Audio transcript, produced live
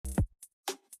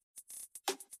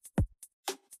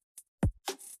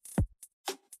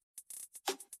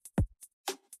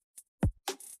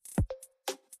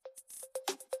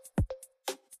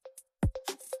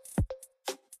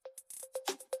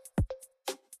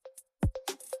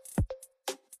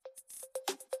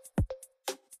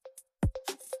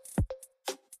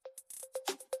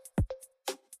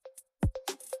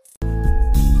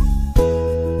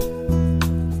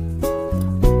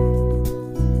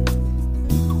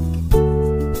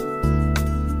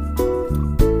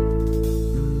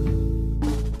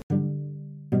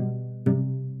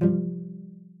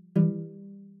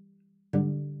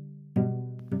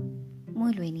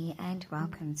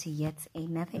welcome to yet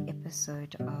another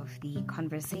episode of the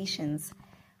Conversations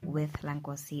with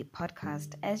Lankosi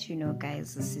podcast. As you know,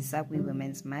 guys, this is Sagwi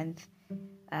Women's Month.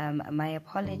 My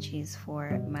apologies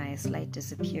for my slight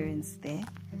disappearance there.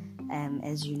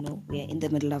 As you know, we are in the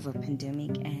middle of a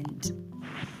pandemic, and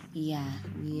we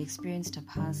experienced a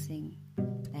passing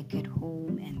like at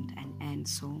home and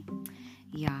so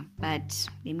but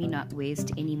let me not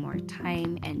waste any more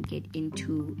time and get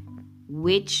into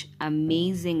which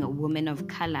amazing woman of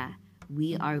color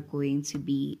we are going to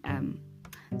be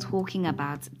talking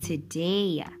about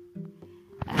today.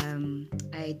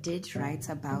 I did write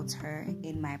about her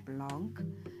in my blog.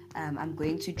 I'm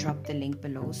going to drop the link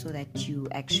below so that you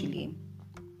actually,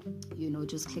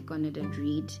 just click on it and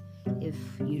read if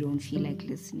you don't feel like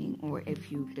listening, or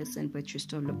if you listen but you're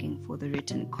still looking for the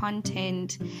written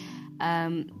content. Let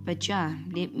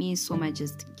me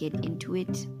just get into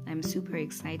it. I'm super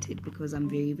excited because I'm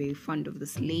very, very fond of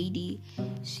this lady.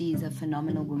 She's a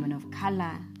phenomenal woman of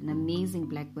color, an amazing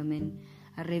black woman,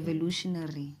 a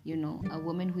revolutionary, a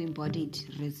woman who embodied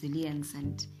resilience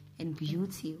and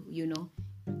beauty,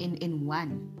 in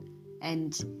one.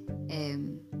 And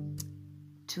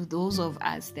to those of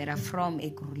us that are from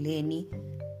Ekurhuleni,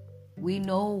 we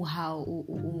know how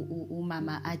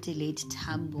Mama Adelaide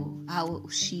Tambo, how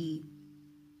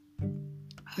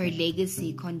her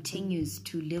legacy continues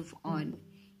to live on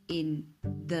in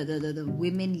the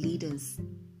women leaders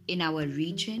in our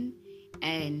region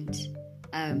and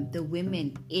the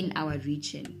women in our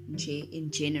region in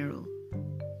general.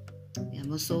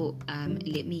 So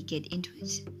let me get into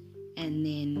it, and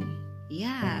then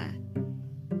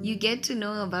you get to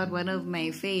know about one of my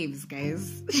faves,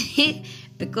 guys.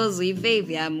 Because we fave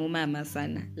mama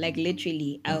sana, like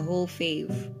literally a whole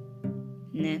fave.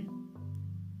 Nah.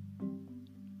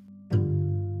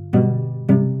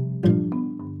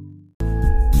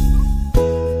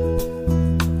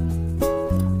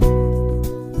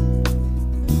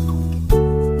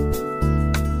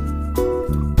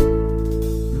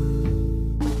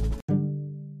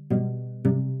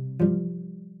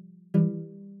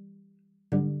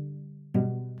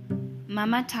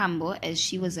 Mama Tambo, as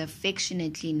she was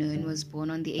affectionately known, was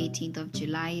born on the 18th of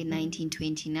July in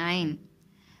 1929.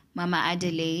 Mama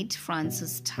Adelaide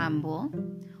Frances Tambo,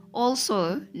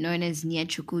 also known as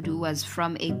Nyachukudu, was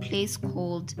from a place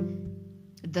called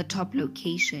the Top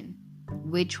Location,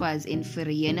 which was in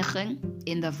Vereeniging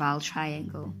in the Vaal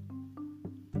Triangle.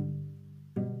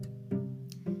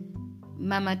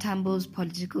 Mama Tambo's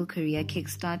political career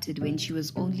kick-started when she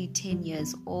was only 10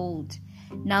 years old.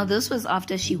 Now, this was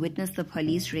after she witnessed the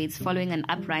police raids following an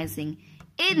uprising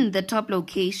in the Top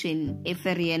Location,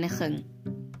 Vereeniging.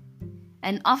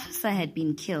 An officer had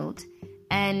been killed,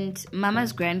 and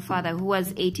Mama's grandfather, who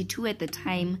was 82 at the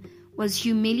time, was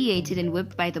humiliated and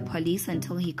whipped by the police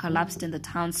until he collapsed in the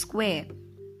town square.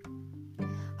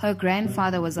 Her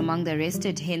grandfather was among the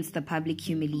arrested, hence the public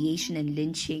humiliation and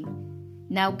lynching.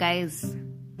 Now, guys,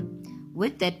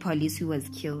 with that police who was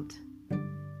killed,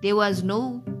 there was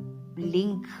no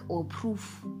link or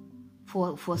proof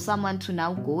for someone to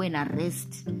now go and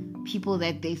arrest people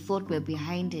that they thought were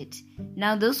behind it.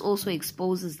 Now this also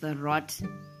exposes the rot,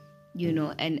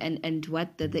 and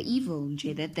what the evil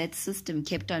that system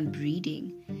kept on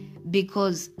breeding.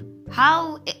 Because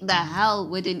how the hell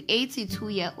would an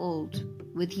 82-year-old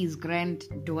with his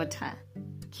granddaughter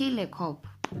kill a cop?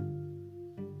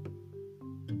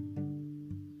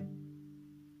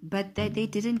 But that they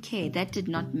didn't care. That did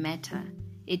not matter.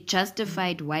 It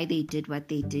justified why they did what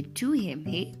they did to him,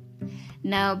 hey?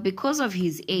 Now, because of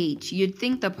his age, you'd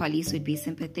think the police would be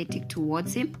sympathetic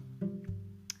towards him.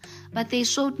 But they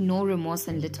showed no remorse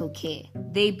and little care.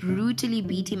 They brutally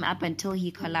beat him up until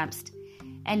he collapsed.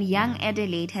 And young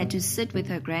Adelaide had to sit with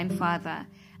her grandfather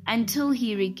until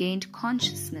he regained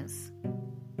consciousness.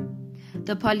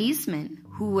 The policemen,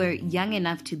 who were young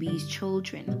enough to be his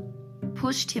children,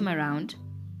 pushed him around,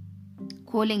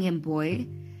 calling him boy.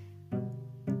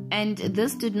 And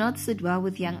this did not sit well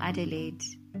with young Adelaide.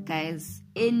 Guys,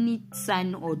 any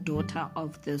son or daughter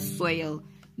of the soil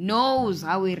knows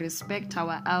how we respect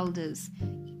our elders.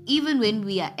 Even when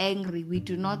we are angry, we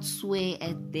do not swear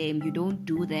at them. You don't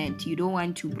do that. You don't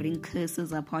want to bring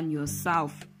curses upon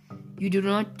yourself. You do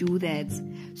not do that.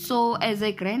 So as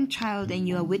a grandchild and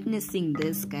you are witnessing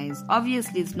this, guys,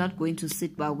 obviously it's not going to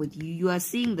sit well with you. You are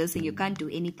seeing this and you can't do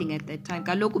anything at that time.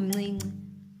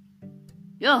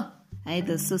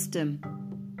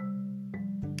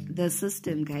 The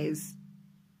system, guys.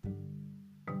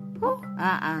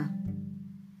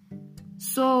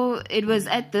 So it was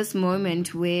at this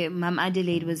moment where Mama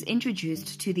Adelaide was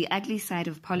introduced to the ugly side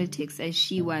of politics, as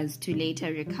she was to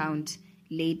later recount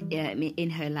late in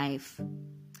her life.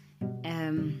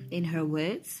 in her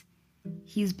words,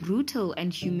 his brutal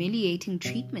and humiliating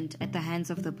treatment at the hands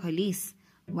of the police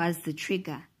was the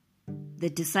trigger, the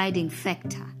deciding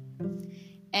factor.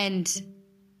 And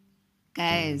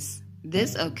guys,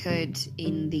 this occurred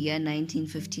in the year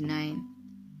 1959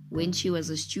 when she was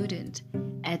a student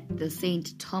at the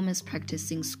St. Thomas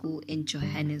Practicing School in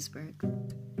Johannesburg.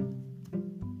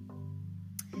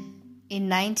 In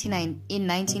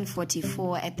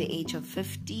 1944, at the age of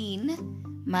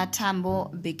 15,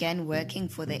 Mathambo began working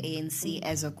for the ANC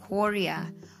as a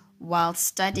courier while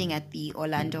studying at the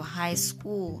Orlando High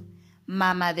School.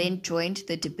 Mama then joined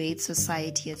the Debate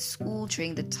Society at school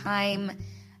during the time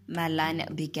Malan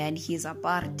began his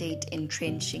apartheid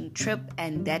entrenching trip,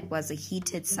 and that was a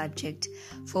heated subject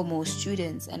for most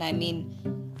students. And I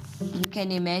mean, you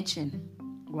can imagine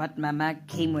what Mama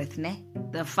came with, ne?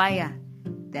 The fire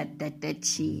that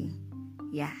she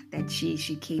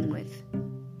came with.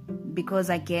 Because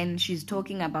again, she's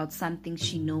talking about something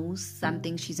she knows,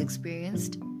 something she's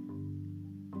experienced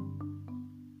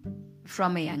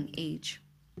from a young age.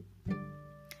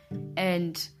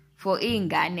 And for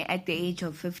Ingane at the age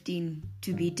of 15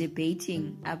 to be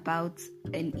debating about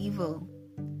an evil,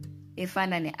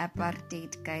 efana ne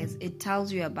apartheid, guys, it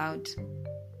tells you about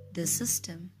the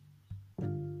system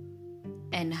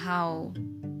and how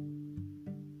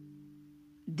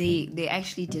they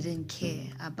actually didn't care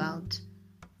about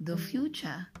the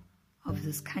future of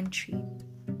this country,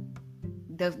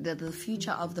 the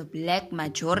future of the black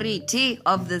majority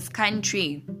of this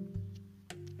country.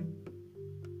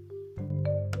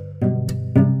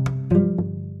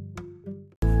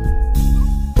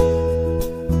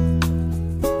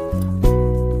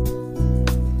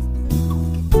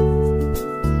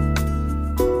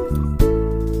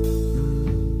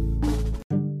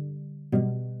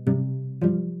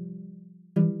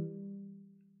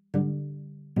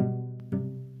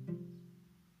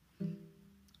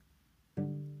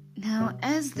 Now,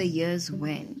 as the years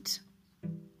went,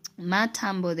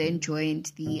 Mathambo then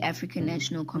joined the African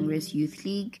National Congress Youth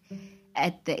League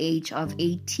at the age of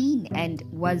 18 and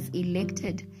was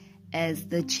elected as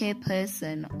the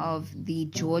chairperson of the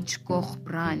George Koch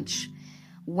branch.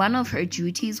 One of her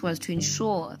duties was to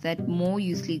ensure that more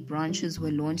Youth League branches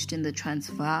were launched in the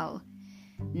Transvaal.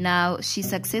 Now, she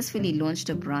successfully launched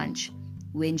a branch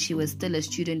when she was still a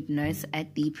student nurse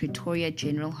at the Pretoria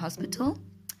General Hospital,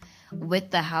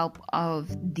 with the help of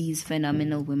these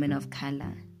phenomenal women of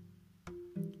color.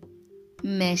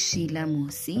 Me Sheila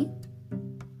Musi,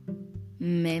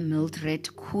 Me Mildred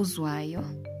Khuzwayo,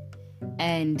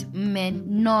 and Me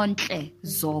Nontle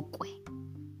Zokwe.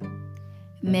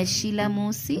 Me Sheila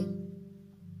Musi,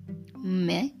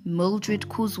 Me Mildred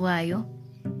Khuzwayo,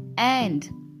 and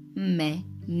Me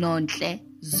Nontle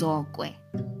Zokwe.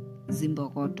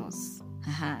 Zimbokotos.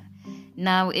 Aha.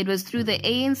 Now, it was through the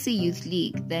ANC Youth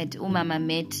League that Umama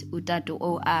met Utato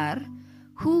OR,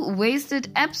 who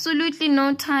wasted absolutely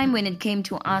no time when it came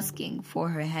to asking for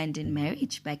her hand in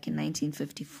marriage back in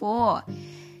 1954.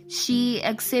 She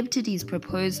accepted his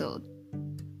proposal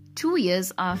 2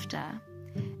 years after,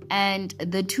 and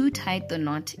the two tied the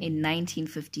knot in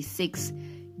 1956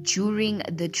 during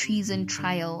the treason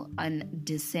trial on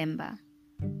December.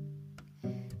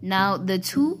 Now, the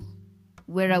two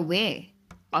were aware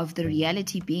of the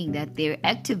reality being that their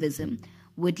activism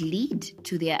would lead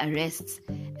to their arrests,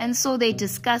 and so they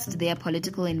discussed their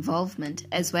political involvement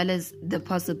as well as the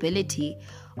possibility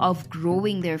of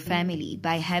growing their family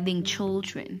by having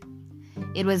children.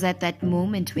 It was at that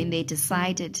moment when they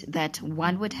decided that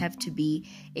one would have to be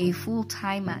a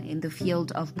full-timer in the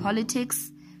field of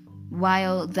politics,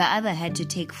 while the other had to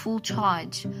take full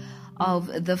charge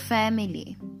of the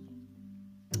family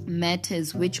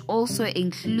matters, which also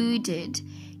included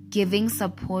giving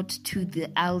support to the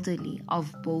elderly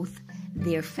of both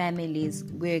their families.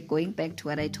 We're going back to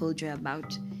what I told you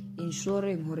about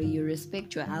ensuring that you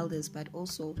respect your elders, but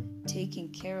also taking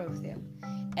care of them.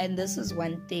 And this is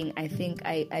one thing I think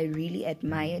I really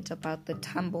admired about the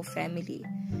Tambo family.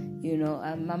 You know,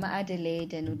 Mama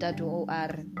Adelaide and Utatu OR,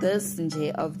 this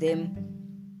nje of them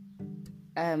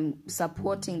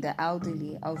supporting the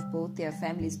elderly of both their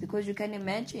families, because you can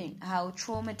imagine how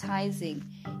traumatizing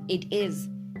it is,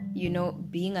 you know,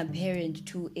 being a parent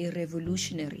to a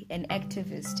revolutionary, an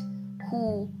activist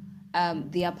who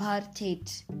the apartheid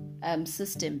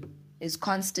system is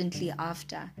constantly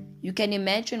after. You can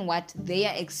imagine what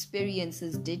their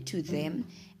experiences did to them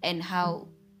and how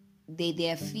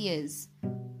their fears,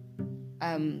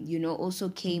 also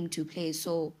came to play.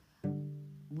 So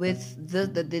with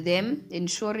them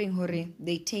ensuring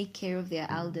they take care of their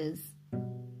elders,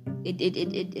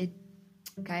 it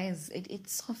guys, it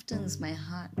softens my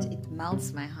heart, it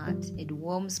melts my heart, it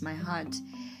warms my heart,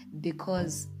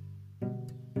 because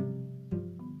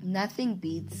nothing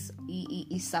beats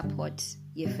support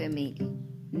your family.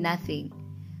 Nothing.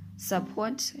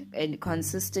 Support and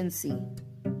consistency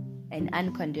and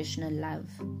unconditional love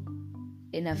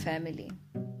in a family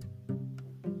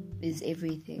is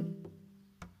everything.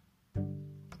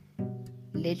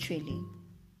 Literally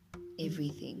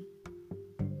everything.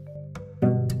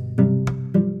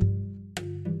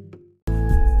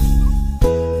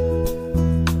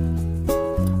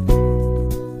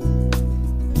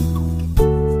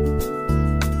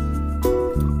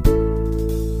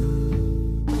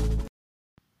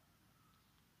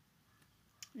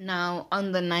 Now,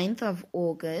 on the 9th of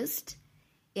August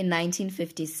in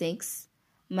 1956,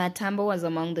 Matambo was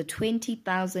among the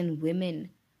 20,000 women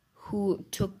who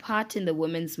took part in the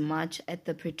Women's March at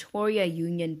the Pretoria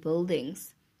Union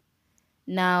buildings.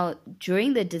 Now,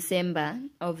 during the December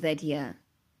of that year,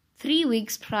 3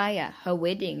 weeks prior her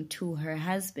wedding to her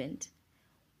husband,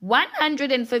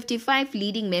 155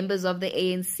 leading members of the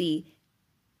ANC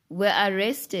were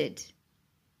arrested.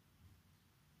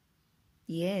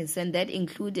 Yes, and that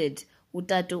included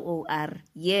Utatu OR.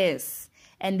 Yes,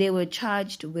 and they were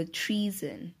charged with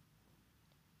treason.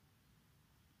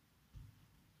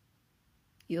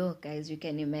 Yo, guys, you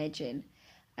can imagine.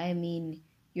 I mean,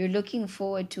 you're looking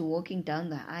forward to walking down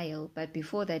the aisle, but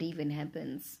before that even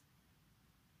happens,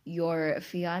 your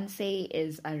fiancé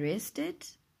is arrested.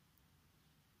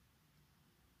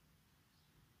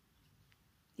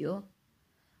 Yo.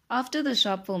 After the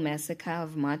Sharpeville massacre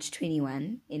of March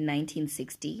 21 in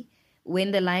 1960,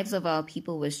 when the lives of our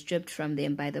people were stripped from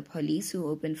them by the police who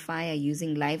opened fire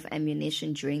using live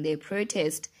ammunition during their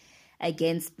protest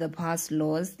against the past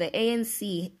laws, the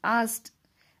ANC asked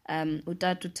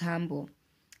Utatu Tambo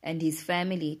and his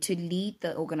family to lead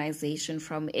the organization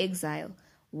from exile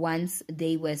once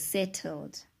they were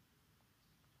settled.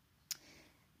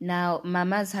 Now,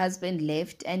 Mama's husband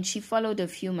left and she followed a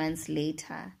few months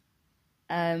later.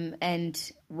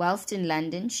 And whilst in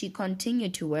London, she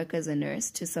continued to work as a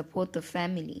nurse to support the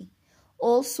family,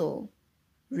 also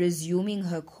resuming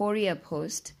her courier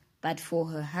post, but for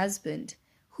her husband,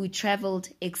 who traveled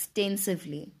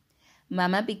extensively.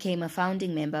 Mama became a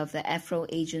founding member of the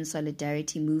Afro-Asian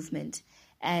Solidarity Movement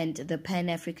and the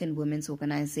Pan-African Women's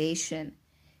Organization.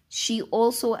 She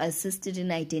also assisted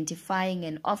in identifying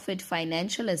and offered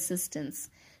financial assistance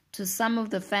to some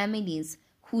of the families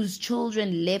whose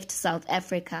children left South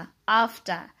Africa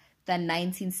after the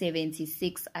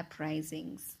 1976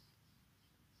 uprisings.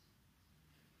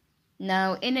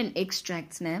 Now, in an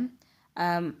extract now,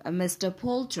 Mr.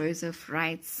 Paul Joseph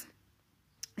writes,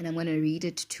 and I'm going to read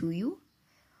it to you.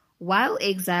 While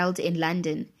exiled in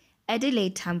London,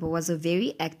 Adelaide Tambo was a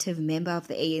very active member of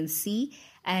the ANC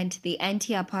and the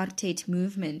anti-apartheid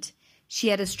movement. She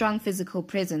had a strong physical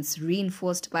presence,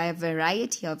 reinforced by a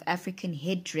variety of African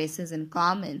headdresses and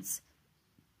garments,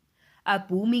 a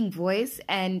booming voice,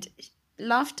 and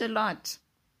laughed a lot.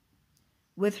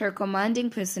 With her commanding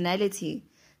personality,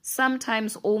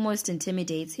 sometimes almost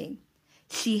intimidating,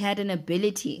 she had an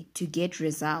ability to get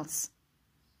results.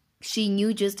 She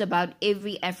knew just about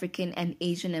every African and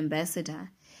Asian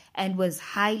ambassador and was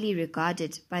highly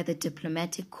regarded by the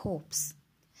diplomatic corps.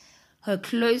 Her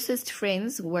closest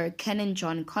friends were Canon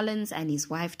John Collins and his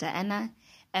wife Diana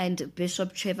and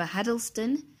Bishop Trevor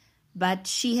Huddleston, but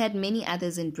she had many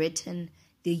others in Britain,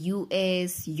 the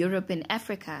US, Europe, and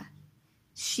Africa.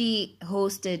 She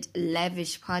hosted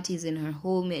lavish parties in her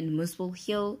home in Muswell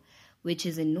Hill, which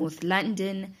is in North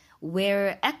London,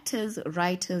 where actors,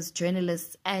 writers,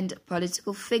 journalists, and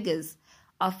political figures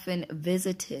often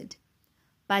visited.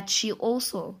 But she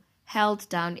also held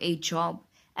down a job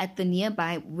at the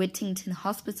nearby Whittington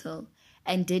Hospital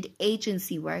and did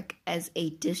agency work as a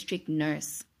district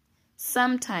nurse,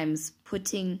 sometimes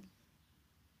putting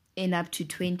in up to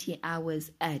 20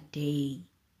 hours a day.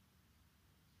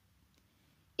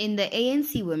 In the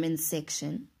ANC Women's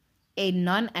section, a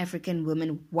non-African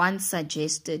woman once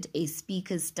suggested a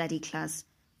speaker's study class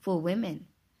for women,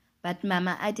 but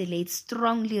Mama Adelaide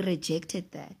strongly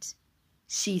rejected that.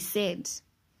 She said,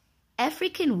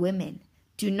 "African women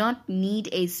do not need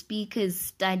a speaker's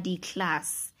study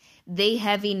class. They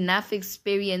have enough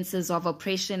experiences of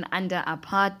oppression under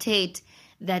apartheid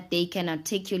that they can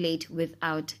articulate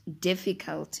without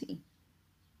difficulty."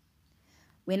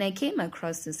 When I came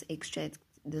across this extract,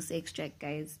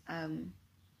 guys,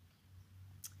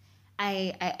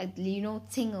 I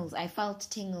tingles. I felt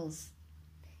tingles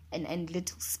and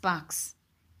little sparks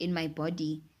in my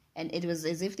body, and it was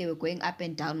as if they were going up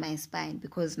and down my spine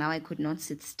because now I could not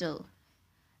sit still.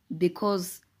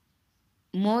 Because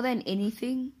more than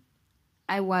anything,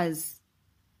 I was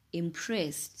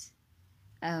impressed,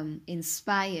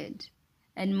 inspired,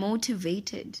 and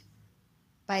motivated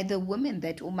by the woman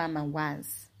that Umama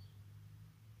was.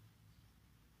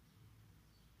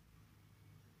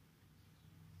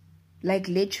 Like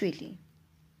literally.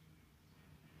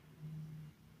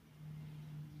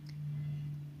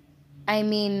 I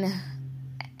mean,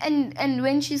 and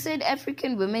when she said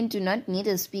African women do not need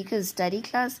a speaker's study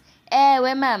class,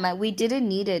 well, mama, we didn't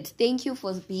need it. Thank you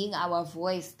for being our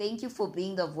voice. Thank you for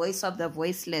being the voice of the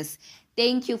voiceless.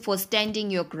 Thank you for standing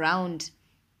your ground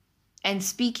and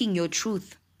speaking your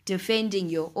truth, defending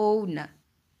your own.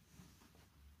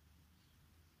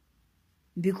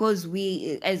 Because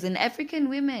we, as an African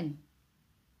women,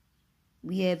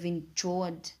 we have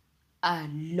endured a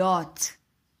lot.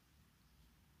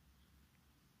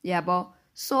 Yeah, but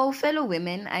so fellow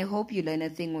women, I hope you learn a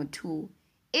thing or two.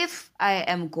 If I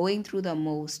am going through the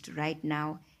most right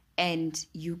now and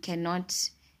you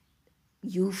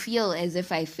feel as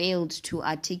if I failed to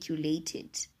articulate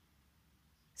it,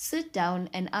 sit down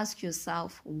and ask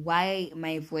yourself why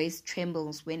my voice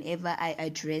trembles whenever I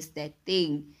address that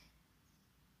thing,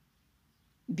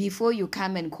 before you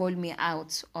come and call me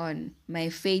out on my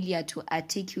failure to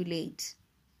articulate.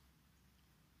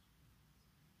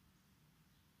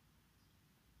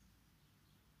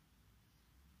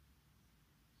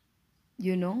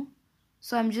 You know?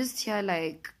 So I'm just here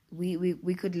like,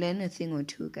 we could learn a thing or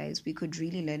two, guys. We could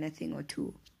really learn a thing or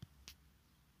two.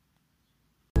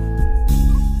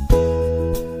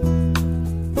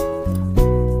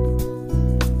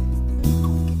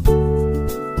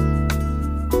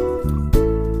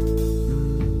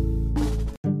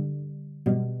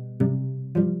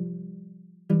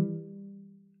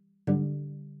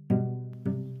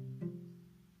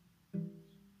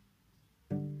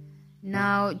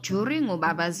 Now, during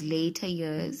Ubaba's later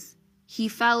years, he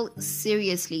fell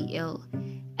seriously ill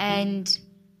and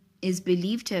is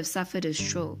believed to have suffered a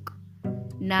stroke.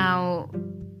 Now,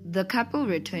 the couple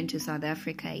returned to South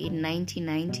Africa in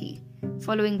 1990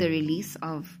 following the release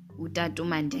of Utatu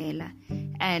Mandela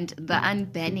and the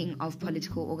unbanning of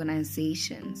political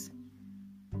organizations.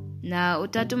 Now,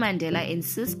 Utatu Mandela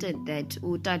insisted that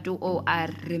Utatu OR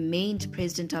remained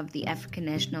president of the African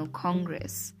National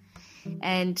Congress.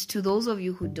 And to those of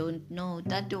you who don't know,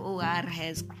 Utatu OR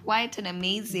has quite an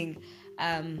amazing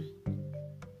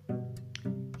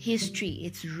history.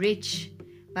 It's rich,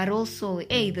 but also,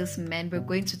 this man, we're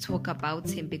going to talk about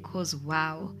him because,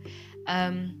 wow,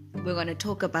 we're going to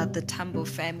talk about the Tambo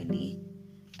family.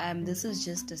 This is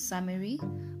just a summary,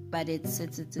 but it's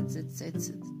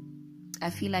I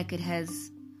feel like it has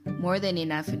more than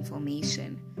enough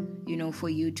information, for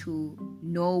you to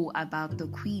know about the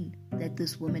queen that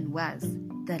this woman was,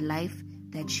 the life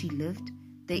that she lived,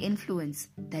 the influence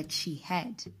that she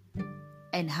had,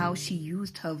 and how she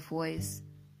used her voice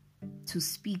to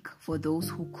speak for those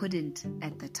who couldn't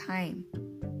at the time.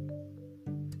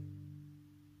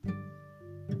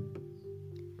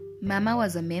 Mama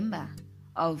was a member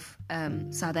of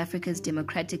South Africa's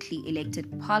democratically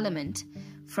elected parliament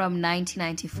from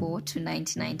 1994 to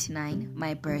 1999,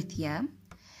 my birth year.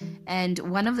 And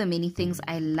one of the many things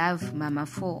I love Mama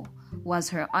for was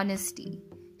her honesty.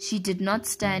 She did not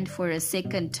stand for a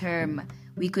second term.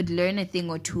 We could learn a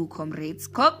thing or two, comrades.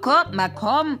 My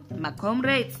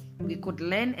comrades. We could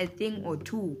learn a thing or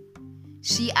two.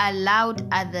 She allowed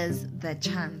others the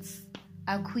chance.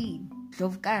 A queen,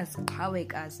 Dovkas,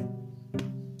 Kawekas,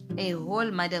 a whole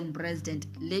Madam President,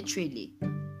 literally.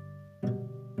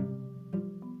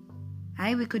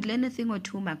 Hi, we could learn a thing or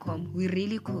two, Macom. We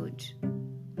really could.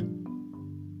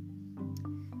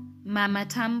 Mama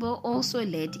Tambo also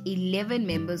led 11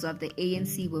 members of the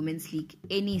ANC Women's League,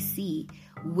 NEC,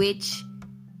 which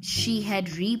she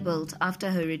had rebuilt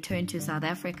after her return to South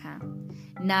Africa.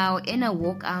 Now, in a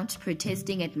walkout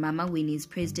protesting at Mama Winnie's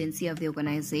presidency of the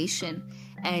organization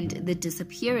and the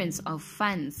disappearance of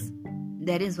funds,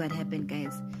 that is what happened,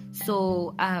 guys.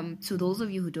 So, to those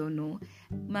of you who don't know,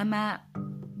 Mama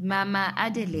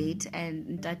Adelaide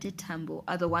and Tate Tambo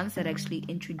are the ones that actually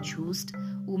introduced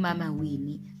Umama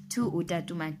Winnie to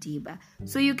Utatu Madiba.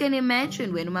 So you can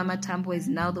imagine when Mama Tambo is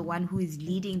now the one who is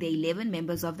leading the 11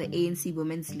 members of the ANC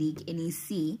Women's League,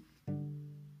 NEC,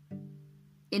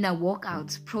 in a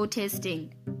walkout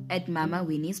protesting at Mama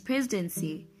Winnie's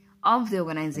presidency of the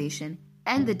organization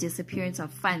and the disappearance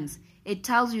of funds. It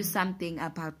tells you something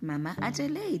about Mama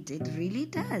Adelaide. It really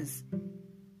does,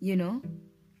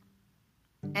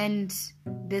 And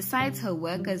besides her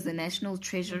work as the national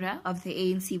treasurer of the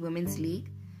ANC Women's League,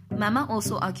 Mama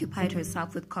also occupied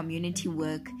herself with community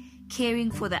work,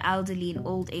 caring for the elderly in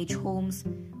old age homes,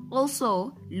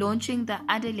 Also, launching the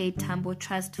Adelaide Tambo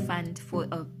Trust Fund for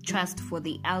a trust for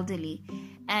the elderly,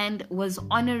 and was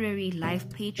honorary life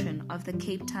patron of the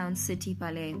Cape Town City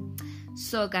Ballet.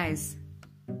 So, guys,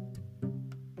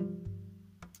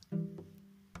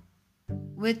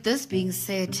 with this being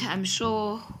said, I'm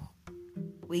sure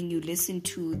when you listen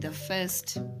to the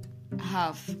first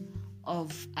half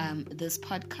of this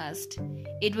podcast,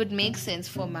 it would make sense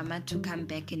for Mama to come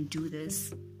back and do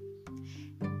this.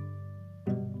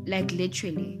 Like,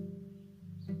 literally.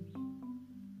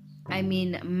 I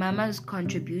mean, Mama's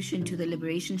contribution to the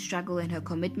liberation struggle and her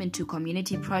commitment to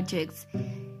community projects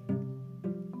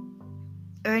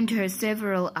earned her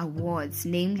several awards,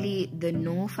 namely the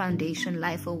No Foundation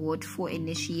Life Award for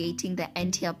initiating the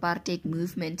anti-apartheid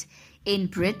movement in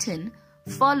Britain,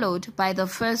 followed by the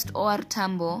first OR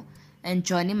Tambo and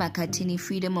Johnny McCartney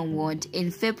Freedom Award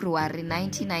in February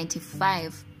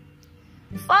 1995,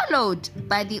 followed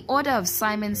by the Order of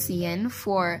Simon Cien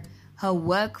for her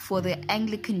work for the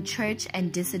Anglican Church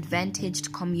and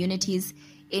disadvantaged communities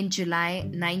in July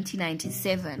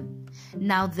 1997.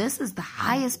 Now, this is the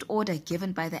highest order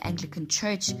given by the Anglican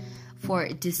Church for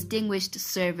distinguished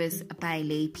service by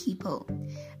lay people.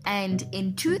 And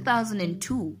in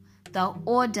 2002, the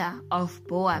Order of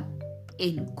Boab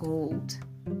in gold.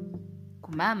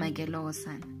 Kumama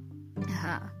gelosan.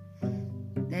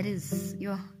 That is,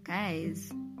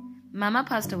 guys. Mama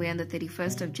passed away on the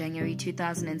 31st of January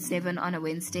 2007 on a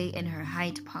Wednesday in her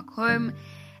Hyde Park home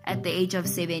at the age of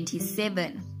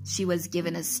 77. She was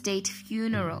given a state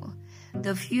funeral.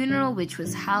 The funeral, which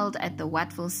was held at the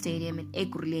Wattville Stadium in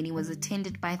Ekurhuleni, was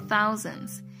attended by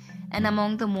thousands. And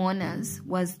among the mourners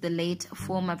was the late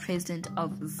former president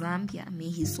of Zambia, may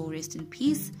his soul rest in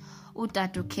peace,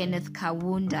 Utatu Kenneth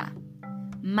Kaunda.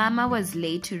 Mama was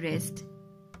laid to rest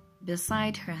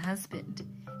beside her husband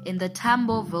in the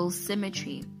Tamboville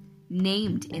Cemetery,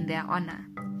 named in their honor.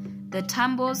 The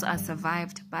Tambos are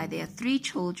survived by their 3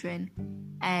 children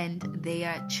and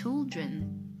their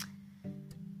children.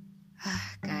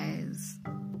 Guys.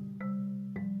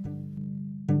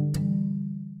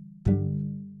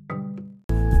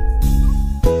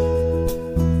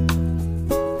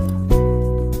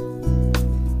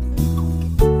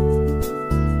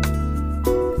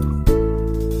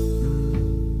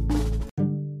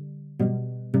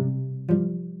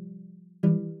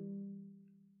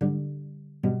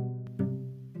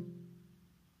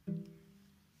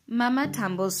 Mama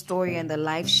Tambo's story and the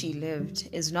life she lived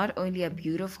is not only a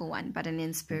beautiful one, but an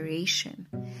inspiration.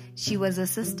 She was a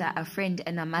sister, a friend,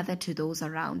 and a mother to those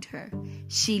around her.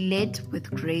 She led with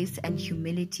grace and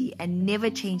humility and never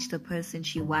changed the person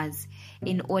she was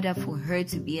in order for her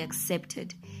to be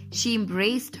accepted. She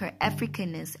embraced her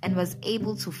Africanness and was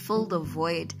able to fill the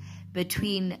void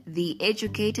between the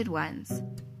educated ones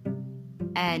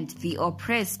and the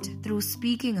oppressed through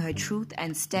speaking her truth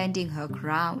and standing her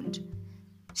ground.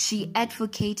 She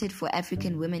advocated for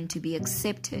African women to be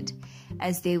accepted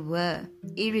as they were,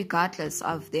 irregardless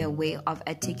of their way of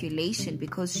articulation,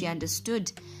 because she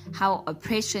understood how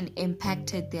oppression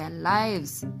impacted their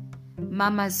lives.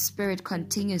 Mama's spirit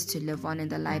continues to live on in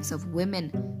the lives of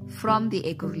women from the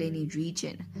Ekurhuleni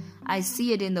region. I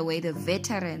see it in the way the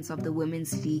veterans of the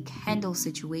Women's League handle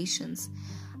situations.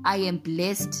 I am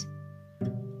blessed.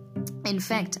 In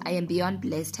fact, I am beyond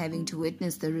blessed having to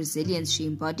witness the resilience she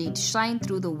embodied shine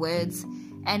through the words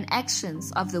and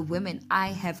actions of the women I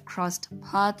have crossed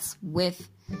paths with,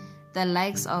 the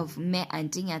likes of Me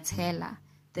Auntie Nyathela,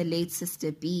 the late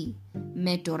Sister B,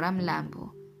 Me Dora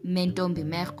Mlambo, Me Ntombi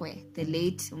Merkwe, the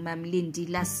late Mamlindi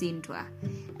Lasindwa,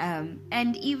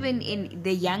 and even in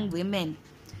the young women,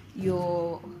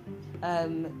 your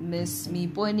Miss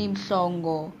Miponi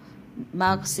Mhlongo,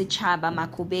 Mark Sichaba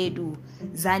Makubedu,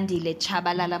 Zandile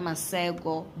Chabalala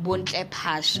Masego, Bontle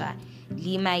Pasha,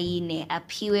 Lima Ine,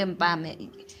 Apiwe Mbame.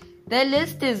 The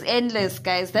list is endless,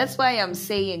 guys. That's why I'm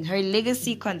saying her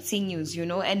legacy continues,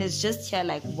 and it's just here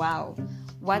like, wow,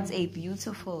 what a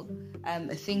beautiful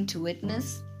thing to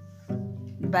witness.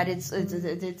 But it's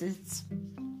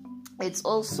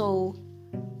also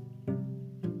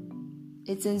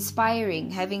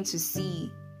inspiring having to see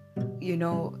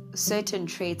certain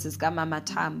traits as Mama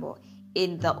Tambo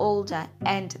in the older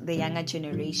and the younger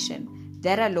generation.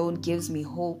 That alone gives me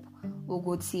hope.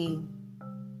 Uguti,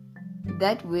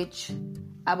 that which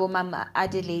Abo Mama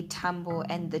Adelaide Tambo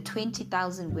and the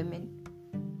 20,000 women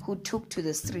who took to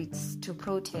the streets to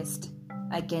protest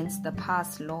against the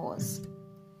past laws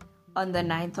on the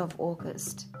 9th of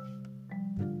August,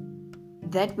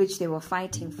 that which they were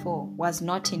fighting for was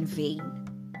not in vain.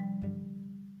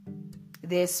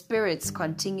 Their spirits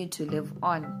continue to live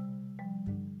on.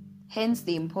 Hence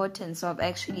the importance of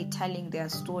actually telling their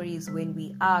stories when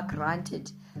we are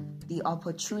granted the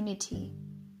opportunity.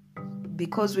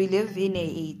 Because we live in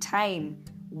a time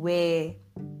where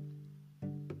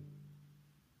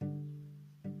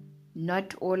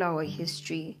not all our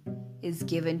history is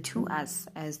given to us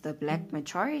as the black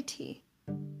majority.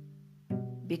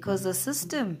 Because the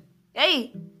system,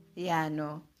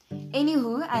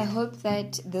 Anywho, I hope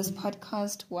that this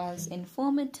podcast was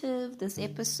informative, this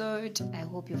episode. I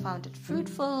hope you found it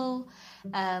fruitful.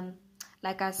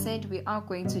 Like I said, we are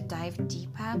going to dive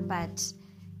deeper, but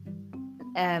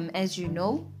as you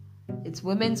know, it's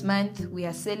Women's Month. We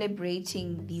are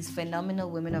celebrating these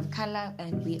phenomenal women of color,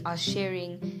 and we are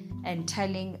sharing and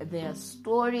telling their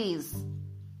stories.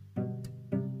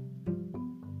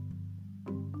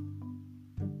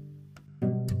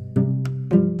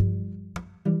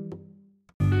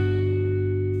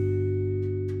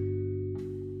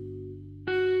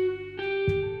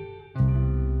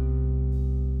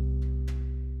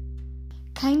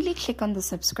 Kindly click on the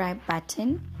subscribe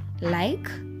button, like,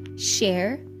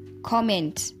 share,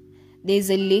 comment.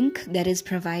 There's a link that is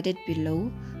provided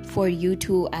below for you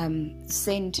to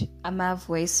send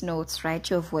voice notes,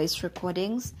 write your voice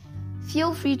recordings.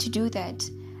 Feel free to do that.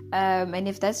 And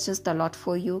if that's just a lot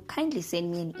for you, kindly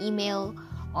send me an email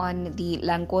on the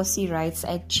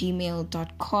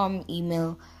lankosirights@gmail.com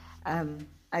email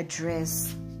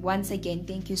address. Once again,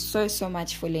 thank you so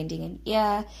much for lending an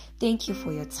ear. Thank you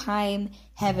for your time.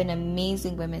 Have an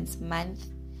amazing Women's Month.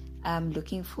 I'm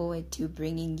looking forward to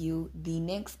bringing you the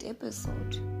next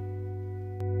episode.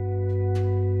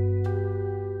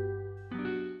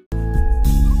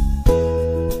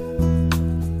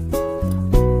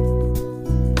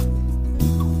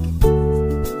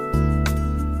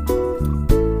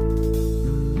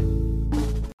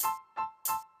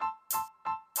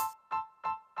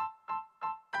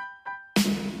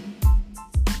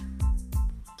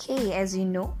 Okay, as you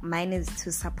know, mine is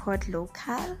to support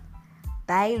local,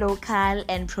 buy local,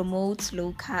 and promote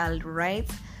local, right?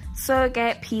 So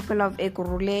get people of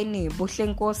Ekurhuleni,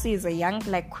 Buhlenkosi is a young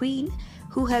black queen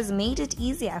who has made it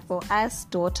easier for us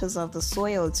daughters of the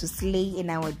soil to slay in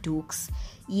our dukes.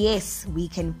 Yes, we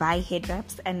can buy head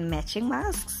wraps and matching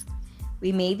masks.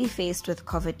 We may be faced with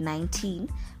COVID-19,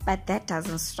 but that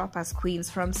doesn't stop us queens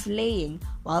from slaying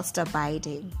whilst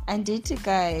abiding. And did you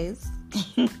guys?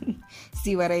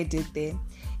 See what I did there?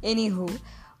 Anywho,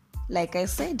 like I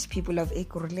said, people of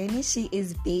Ekurhuleni, she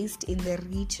is based in the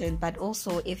region, but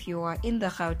also if you are in the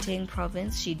Gauteng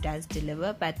province, she does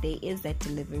deliver, but there is a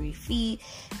delivery fee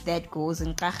that goes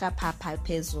in Kacha Papa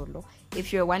Pezolo.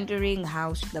 If you're wondering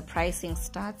how the pricing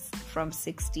starts from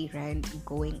 60 Rand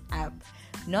going up,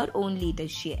 not only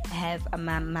does she have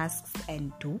masks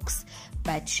and dukes,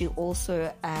 but she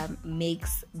also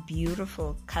makes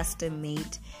beautiful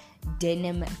custom-made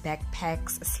denim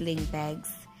backpacks, sling bags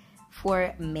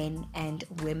for men and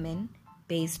women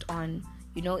based on,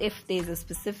 if there's a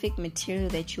specific material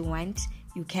that you want,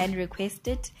 you can request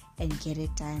it and get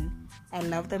it done. I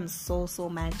love them so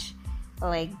much,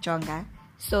 like Jonga.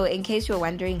 So in case you're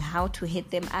wondering how to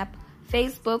hit them up,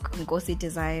 Facebook, Nkosi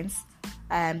Designs.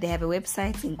 They have a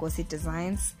website, Nkosi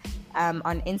Designs.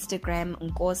 On Instagram,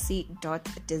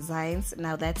 nkosi.designs.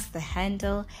 Now that's the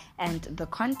handle, and the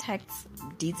contact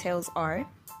details are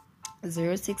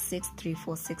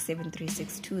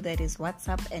 066-346-7362. That is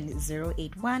WhatsApp, and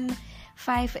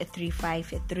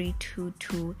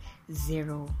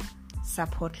 081-535-3220.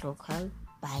 Support local,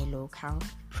 buy local,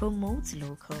 promote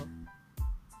local.